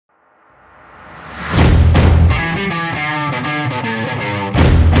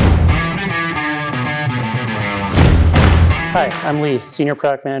Hi, I'm Lee, Senior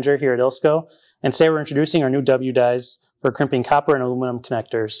Product Manager here at ILSCO, and today we're introducing our new W-Dies for crimping copper and aluminum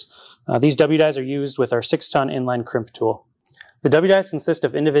connectors. These W-Dies are used with our 6-ton inline crimp tool. The W-Dies consist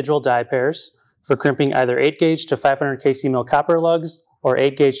of individual die pairs for crimping either 8 gauge to 500 kcmil copper lugs or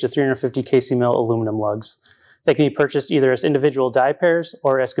 8 gauge to 350 kcmil aluminum lugs. They can be purchased either as individual die pairs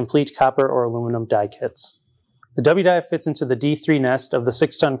or as complete copper or aluminum die kits. The W-Die fits into the D3 nest of the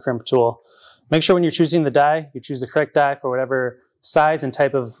 6-ton crimp tool. Make sure when you're choosing the die, you choose the correct die for whatever size and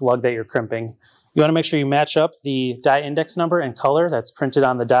type of lug that you're crimping. You want to make sure you match up the die index number and color that's printed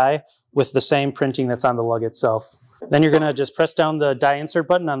on the die with the same printing that's on the lug itself. Then you're going to just press down the die insert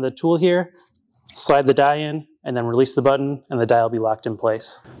button on the tool here, slide the die in, and then release the button, and the die will be locked in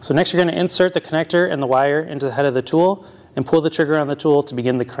place. So next you're going to insert the connector and the wire into the head of the tool and pull the trigger on the tool to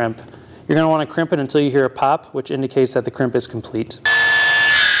begin the crimp. You're going to want to crimp it until you hear a pop, which indicates that the crimp is complete.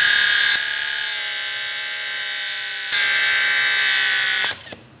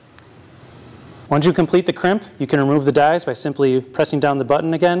 Once you complete the crimp, you can remove the dies by simply pressing down the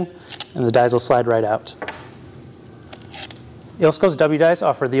button again, and the dies will slide right out. ILSCO's W-Dies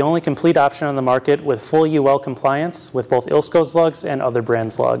offer the only complete option on the market with full UL compliance with both ILSCO's lugs and other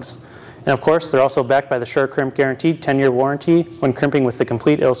brands' lugs. And of course, they're also backed by the Surecrimp guaranteed 10-year warranty when crimping with the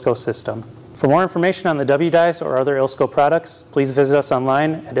complete ILSCO system. For more information on the W-Dies or other ILSCO products, please visit us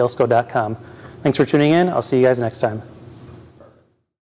online at ilsco.com. Thanks for tuning in. I'll see you guys next time.